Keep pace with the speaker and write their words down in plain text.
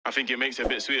I think it makes it a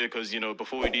bit sweeter because,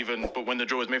 before we'd even, but when the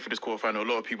draw was made for this quarterfinal, a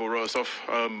lot of people wrote us off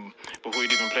before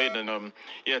we'd even played. And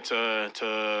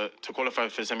to qualify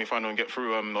for the semi-final and get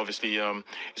through, obviously,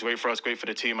 it's great for us, great for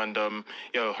the team, and we're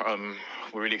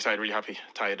really excited, really happy,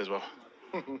 tired as well.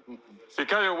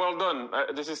 Fikayo, well done.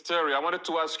 This is Thierry. I wanted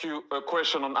to ask you a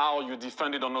question on how you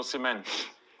defended on Osimhen.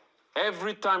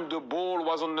 Every time the ball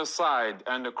was on the side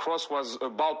and the cross was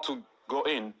about to go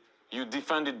in, you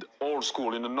defended old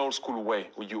school, in an old school way,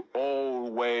 where you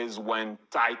always went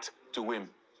tight to him.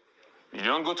 You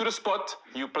don't go to the spot,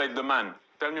 you played the man.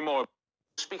 Tell me more.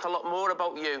 Speak a lot more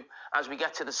about you as we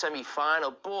get to the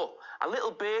semi-final, but a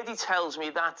little birdie tells me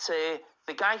that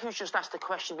the guy who's just asked the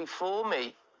question before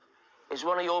me is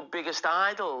one of your biggest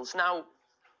idols. Now,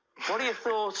 what are your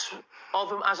thoughts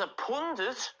of him as a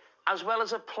pundit as well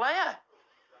as a player?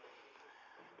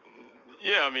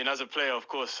 Yeah, I mean, as a player, of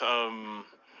course,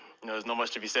 there's not much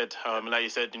to be said. Like you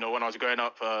said, when I was growing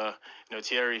up,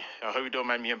 Thierry, I hope you don't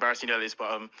mind me embarrassing you at this, but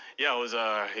I was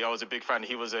a big fan.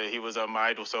 He was my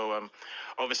idol. So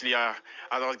obviously, as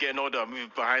I was getting older, I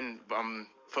moved behind,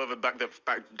 further back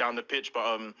down the pitch,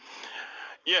 but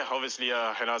yeah, obviously,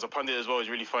 and as a pundit as well, it was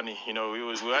really funny. We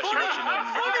were actually watching.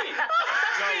 Funny.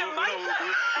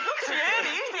 Look, Thierry,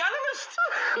 he's the analyst.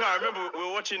 No, I remember we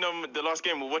were watching the last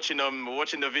game. We were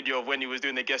watching the video of when he was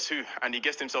doing the Guess Who, and he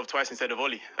guessed himself twice instead of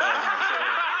Ollie. Yeah,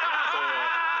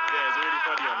 it's really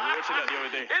funny. We were watching that the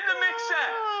other day. In the mixer.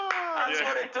 That's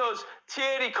what it does.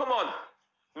 Thierry, come on.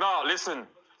 No, listen.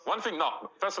 One thing,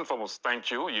 first and foremost, thank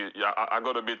you. I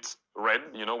got a bit red,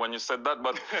 when you said that,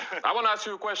 but I want to ask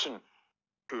you a question.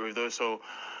 With those,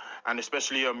 and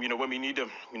especially when we need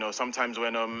them, sometimes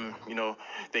when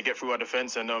they get through our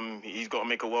defense and he's got to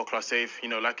make a world-class save,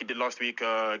 like he did last week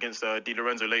against Di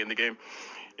Lorenzo late in the game.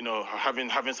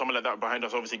 Having someone like that behind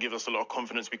us obviously gives us a lot of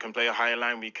confidence. We can play a higher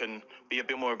line, we can be a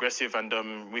bit more aggressive, and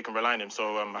we can rely on him.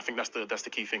 So I think that's the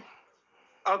key thing.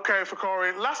 Okay,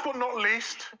 Fikayo, last but not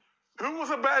least, who was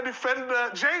a better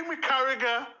defender, Jamie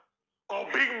Carragher or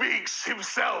Big Beaks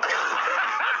himself?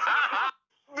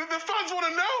 The fans want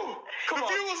to know. The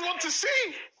viewers want to see.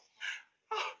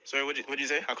 Sorry, what'd you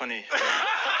say? I can't hear.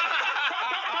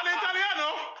 Parlo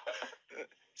italiano?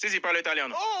 Sì, parlo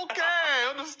italiano. Oh, okay,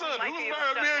 understood. Who's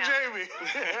better, me or Jamie?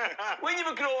 When you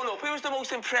were growing up, who was the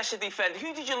most impressive defender?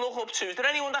 Who did you look up to? Is there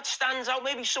anyone that stands out?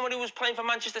 Maybe someone who was playing for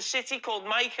Manchester City called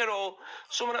Micah, or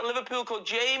someone at Liverpool called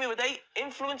Jamie? Were they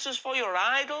influences for your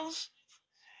idols?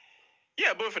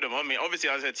 Yeah, both of them. I mean, obviously,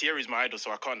 as I said, Thierry's my idol,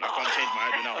 so I can't change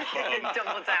my idol now. But,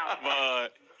 double down.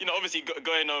 But obviously,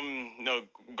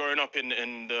 growing up in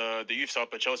the youth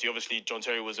side at Chelsea, obviously, John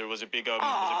Terry was a big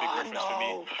reference for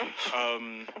me. I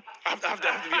have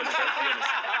to be honest.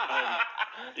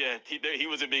 Yeah, he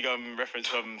was a big reference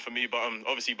for me. But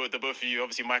obviously, the both of you,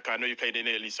 obviously, Micah, I know you played in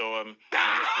Italy, so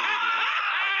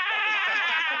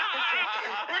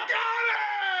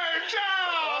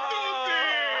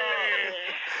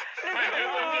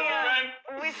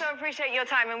We so appreciate your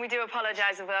time, and we do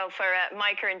apologise as well for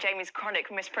Micah and Jamie's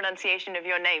chronic mispronunciation of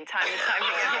your name time and time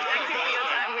again. Thank you for your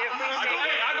time. We appreciate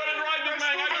it. I got it right, big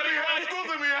man. I got it right.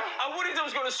 I worried I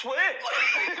was going to swear.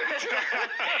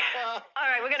 All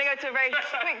right, we're going to go to a very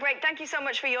quick break. Thank you so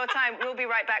much for your time. We'll be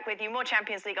right back with you. More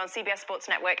Champions League on CBS Sports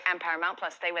Network and Paramount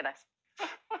Plus. Stay with us.